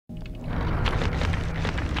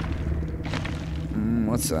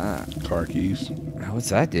What's that? Car keys. What's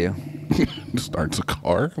that do? Starts a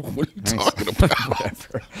car? What are you Nice. talking about?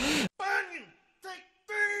 Whatever.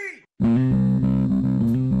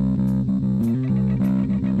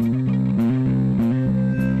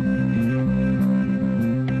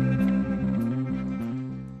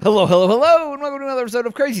 Hello, hello, hello, and welcome to another episode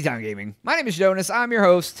of Crazy Time Gaming. My name is Jonas. I'm your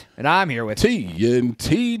host, and I'm here with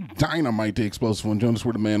TNT Dynamite, the explosive one. Jonas,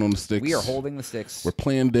 we're the man on the sticks. We are holding the sticks. We're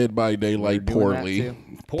playing Dead by Daylight poorly.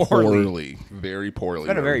 Poorly. Very poorly. It's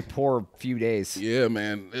been a very poor few days. Yeah,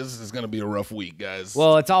 man. This is going to be a rough week, guys.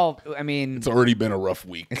 Well, it's already been a rough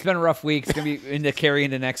week. It's been a rough week. It's going to be carry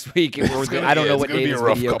into next week. I don't know what day this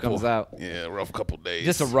video comes out. Yeah, rough couple days.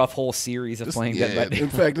 Just a rough whole series of playing Dead by Daylight. In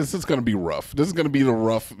fact, this is going to be rough. This is going to be the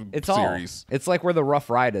rough series. It's like we're the Rough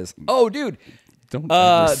Riders. Oh, dude. Don't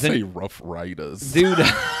ever say Rough Riders. Dude.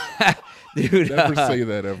 Dude. Never say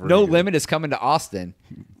that ever. No Limit is coming to Austin.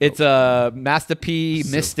 It's Master P,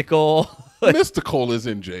 Mystical. Mystical is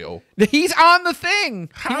in jail. He's on the thing.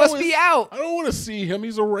 He must be out. I don't want to see him.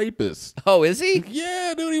 He's a rapist. Oh, is he?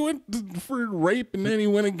 Yeah, dude. He went for rape and then he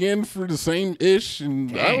went again for the same ish.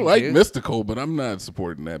 And Dang, I like dude. Mystical, but I'm not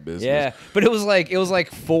supporting that business. Yeah, but it was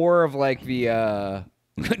like four of like the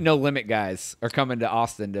No Limit guys are coming to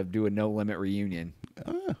Austin to do a No Limit reunion.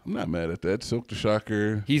 I'm not mad at that. Silk the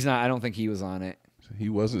Shocker. He's not. I don't think he was on it. He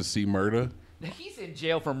wasn't C Murda. He's in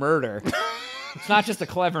jail for murder. It's not just a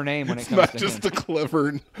clever name when it comes Not to just him. a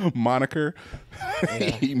clever moniker.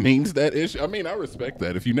 Yeah. He means that ish. I mean, I respect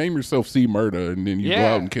that. If you name yourself C Murda and then you go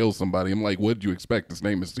out and kill somebody, I'm like, what'd you expect? His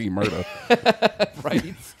name is C Murda.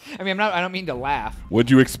 Right. I mean, I don't mean to laugh. What'd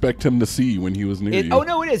you expect him to see when he was near you? Oh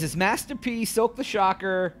no, it is. It's Master P, Silk the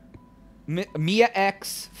Shocker, Mia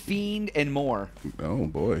X, Fiend, and more. Oh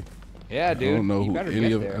boy. Yeah, dude. I don't know You who better any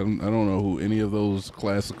get of there. I don't know who any of those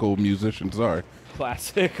classical musicians are.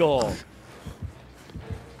 Classical.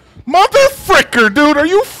 Motherfricker, dude, are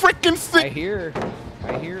you freaking I sick? hear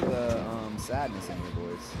the sadness in your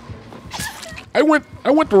voice.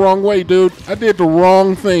 I went the wrong way, dude. I did the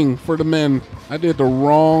wrong thing for the men. I did the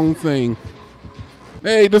wrong thing.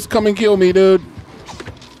 Hey, just come and kill me, dude.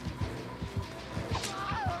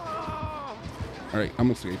 All right,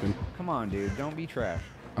 I'm escaping. Come on, dude. Don't be trash.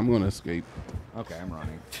 I'm gonna escape. Okay, I'm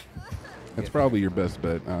running. That's probably your best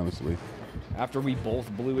bet, honestly. After we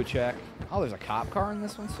both blew a check. Oh, there's a cop car in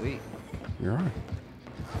this one? Sweet. You're all right.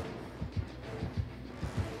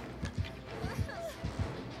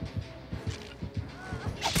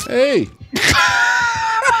 Hey!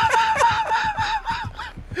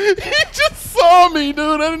 He just saw me,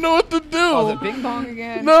 dude. I didn't know what to do. Oh, is it Bing Bong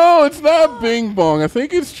again? No, it's not Bing Bong. I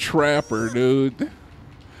think it's Trapper, dude.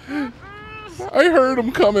 I heard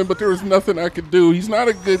him coming, but there was nothing I could do. He's not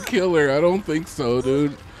a good killer. I don't think so,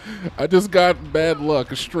 dude. I just got bad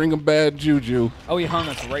luck, a string of bad juju. Oh, he hung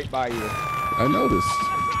us right by you. I noticed.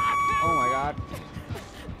 Oh, my God.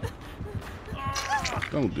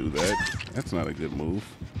 Don't do that. That's not a good move.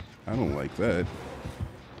 I don't like that.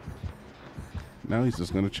 Now he's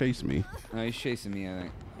just going to chase me. No, he's chasing me, I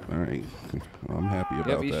think. All right. Well, I'm happy about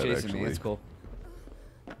that, Yep, he's chasing actually. me. It's cool.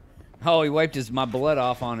 Oh, he wiped my blood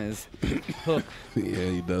off on his hook. Yeah,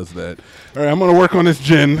 he does that. All right, I'm going to work on this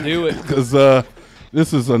gin. Do it. Because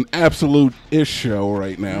this is an absolute ish show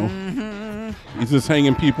right now. Mm-hmm. He's just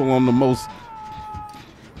hanging people on the most...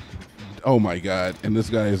 Oh, my God. And this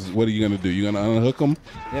guy is... What are you going to do? You going to unhook him?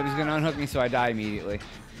 Yep, he's going to unhook me so I die immediately.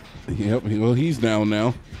 Yep. Well, he's down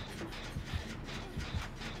now.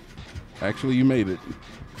 Actually, you made it.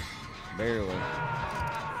 Barely.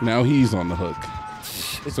 Now he's on the hook.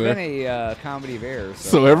 It's been a comedy of errors.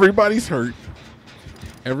 So everybody's hurt.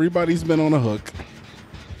 Everybody's been on a hook.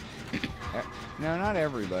 No, not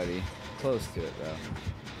everybody. Close to it, though.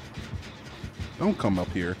 Don't come up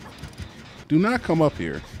here. Do not come up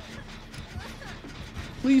here.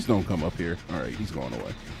 Please don't come up here. All right, he's going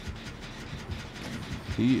away.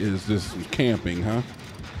 He is just camping, huh?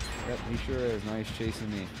 Yep, he sure is. Now he's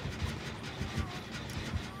chasing me.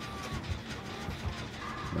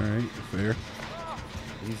 All right, fair.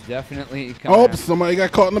 He's definitely coming. Oh, somebody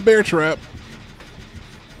got caught in the bear trap.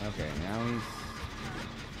 Okay, now he's...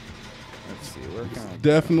 Let's see, where can I...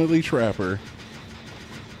 Definitely Trapper.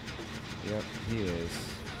 Yep, he is.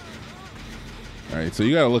 All right, so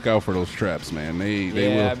you got to look out for those traps, man. They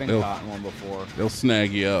will. I've been caught in one before. They'll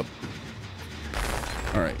snag you up.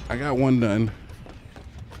 All right, I got one done.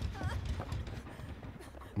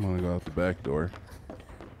 I'm gonna go out the back door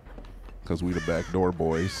because we the back door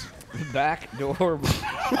boys. Back door.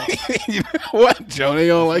 You know what, Johnny? You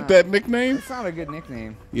don't like that nickname? It's not a good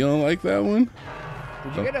nickname. You don't like that one?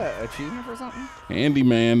 Did you get an achievement for something?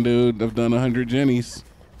 Handyman, dude. I've done 100 jennies.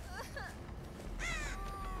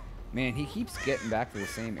 Man, he keeps getting back to the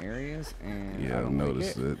same areas, and Yeah, I I don't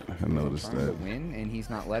noticed like it. I noticed I'm trying that. to win, and he's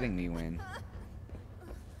not letting me win.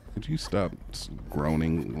 Could you stop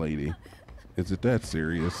groaning, lady? Is it that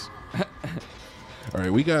serious? All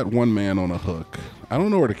right, we got one man on a hook. I don't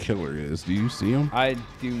know where the killer is. Do you see him? I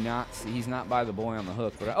do not see. He's not by the boy on the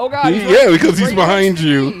hook. But oh god! He's Yeah, because he's right behind next to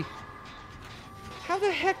you. me. How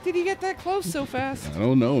the heck did he get that close so fast? I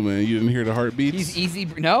don't know, man. You didn't hear the heartbeats? He's easy.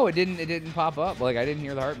 No, it didn't. It didn't pop up. Like I didn't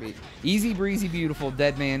hear the heartbeat. Easy breezy, beautiful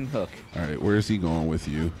dead man hook. All right, where is he going with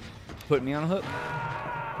you? Put me on a hook.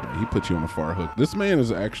 He put you on a far hook. This man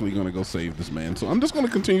is actually going to go save this man. So I'm just going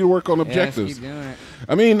to continue to work on objectives. Yeah, keep doing it.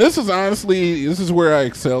 I mean, this is where I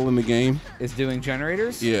excel in the game. Is doing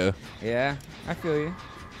generators? Yeah. Yeah, I feel you.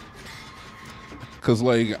 Because,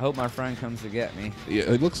 like, I hope my friend comes to get me. yeah,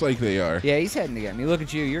 it looks like they are. Yeah, he's heading to get me. Look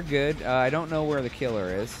at you. You're good. I don't know where the killer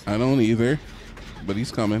is. I don't either, but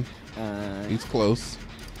he's coming. He's close.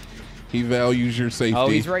 He values your safety. Oh,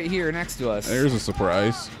 he's right here next to us. There's a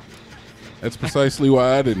surprise. That's precisely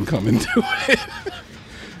why I didn't come into it.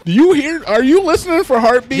 Do you hear? Are you listening for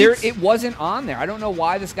heartbeats? It wasn't on there. I don't know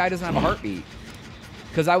why this guy doesn't have a heartbeat.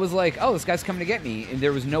 Because I was like, oh, this guy's coming to get me, and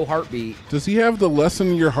there was no heartbeat. Does he have the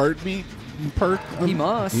lessen your heartbeat perk? He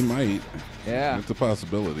must. He might. Yeah. It's a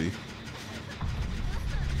possibility.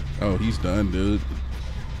 Oh, he's done, dude.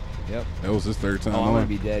 Yep. That was his third time Oh, I'm on. going to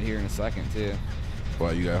be dead here in a second, too.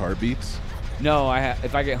 Why, you got heartbeats? No,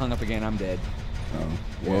 if I get hung up again, I'm dead. Oh.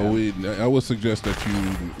 Well, I would suggest that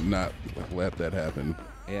you not let that happen.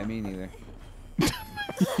 Yeah, me neither.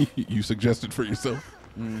 You suggested for yourself?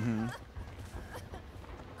 Mm-hmm.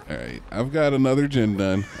 All right. I've got another gen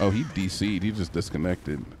done. Oh, he DC'd. He just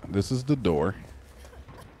disconnected. This is the door.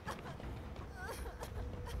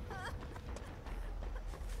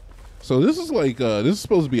 So this is like, this is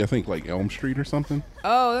supposed to be, I think, like Elm Street or something.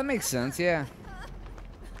 Oh, that makes sense, yeah.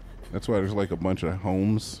 That's why there's like a bunch of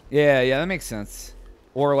homes. Yeah, that makes sense.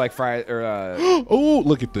 Or like Oh,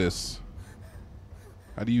 look at this.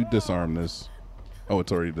 How do you disarm this? Oh,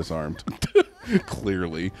 it's already disarmed.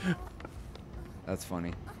 Clearly. That's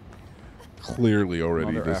funny. Clearly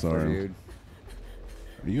already Mother effer, disarmed. dude.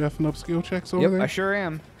 Are you effing up skill checks over Yep, there? I sure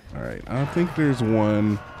am. All right. I think there's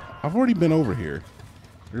one. I've already been over here.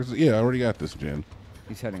 Yeah, I already got this gen.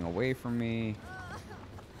 He's heading away from me.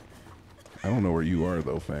 I don't know where you are,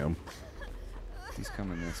 though, fam. He's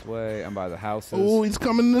coming this way. I'm by the houses. Oh, he's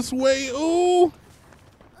coming this way. Oh.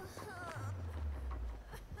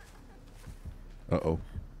 Uh-oh.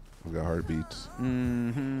 We got heartbeats.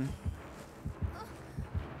 Mm-hmm.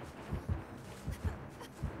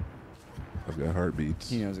 I've got heartbeats.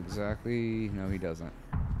 He knows exactly. No, he doesn't.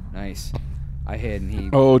 Nice. I hid and he...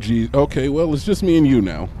 Oh, geez. Okay, well, it's just me and you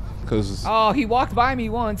now. Cause Oh, he walked by me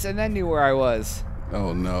once and then knew where I was.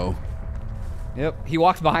 Oh, no. Yep. He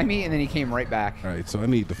walked by me and then he came right back. All right, so I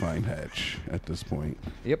need to find Hatch at this point.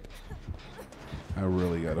 Yep. I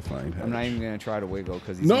really got to find Hatch. I'm not even going to try to wiggle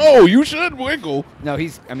because he's... No, you should wiggle. No,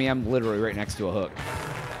 I'm literally right next to a hook.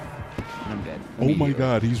 I'm dead. Oh, my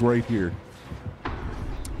God. He's right here.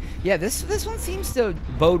 Yeah, this one seems to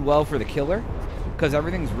bode well for the killer because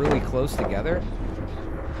everything's really close together.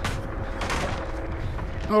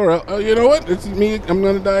 All right. You know what? It's me. I'm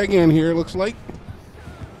going to die again here, it looks like.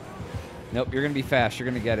 Nope, you're going to be fast. You're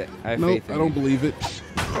going to get it. I have Nope, faith in I don't you. believe it.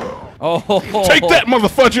 Oh. Take that,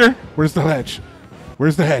 motherfudger! Where's the hatch?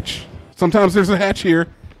 Where's the hatch? Sometimes there's a hatch here.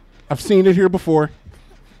 I've seen it here before.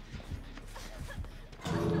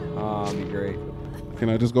 Oh, that'd be great. Can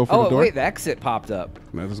I just go for the door? Oh, wait, the exit popped up.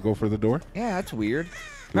 Can I just go for the door? Yeah, that's weird.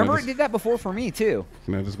 I Remember just- it did that before for me, too.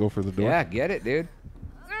 Can I just go for the door? Yeah, get it, dude.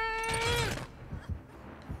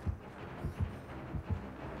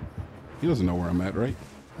 He doesn't know where I'm at, right?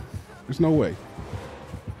 There's no way.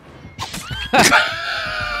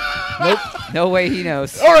 Nope. No way he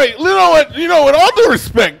knows. All right, you know what? With all due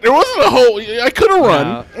respect, there wasn't a whole. I could have run.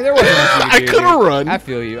 No, there wasn't much you I could do, could have dude. run. I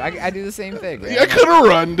feel you. I do the same thing. Man. I could have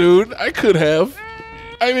run, dude. I could have.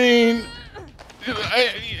 I mean, you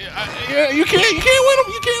can't win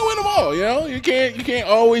them. You can't win them all. You know, you can't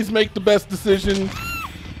always make the best decision.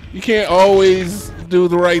 You can't always do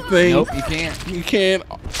the right thing. Nope, you can't. You can't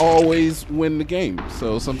always win the game.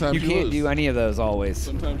 So sometimes You you can't lose. do any of those always.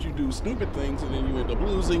 Sometimes you do stupid things and then you end up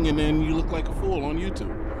losing and then you look like a fool on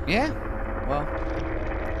YouTube. Yeah. Well,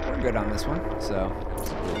 we're good on this one. So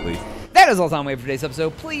Absolutely. that is all the time we have for today's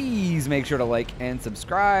episode. Please make sure to like and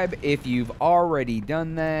subscribe. If you've already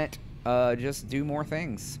done that, just do more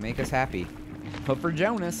things. Make us happy. But for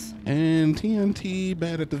Jonas, And TNT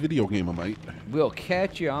bad at the video game, I might. we'll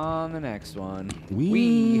catch you on the next one.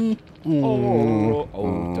 We- Oh,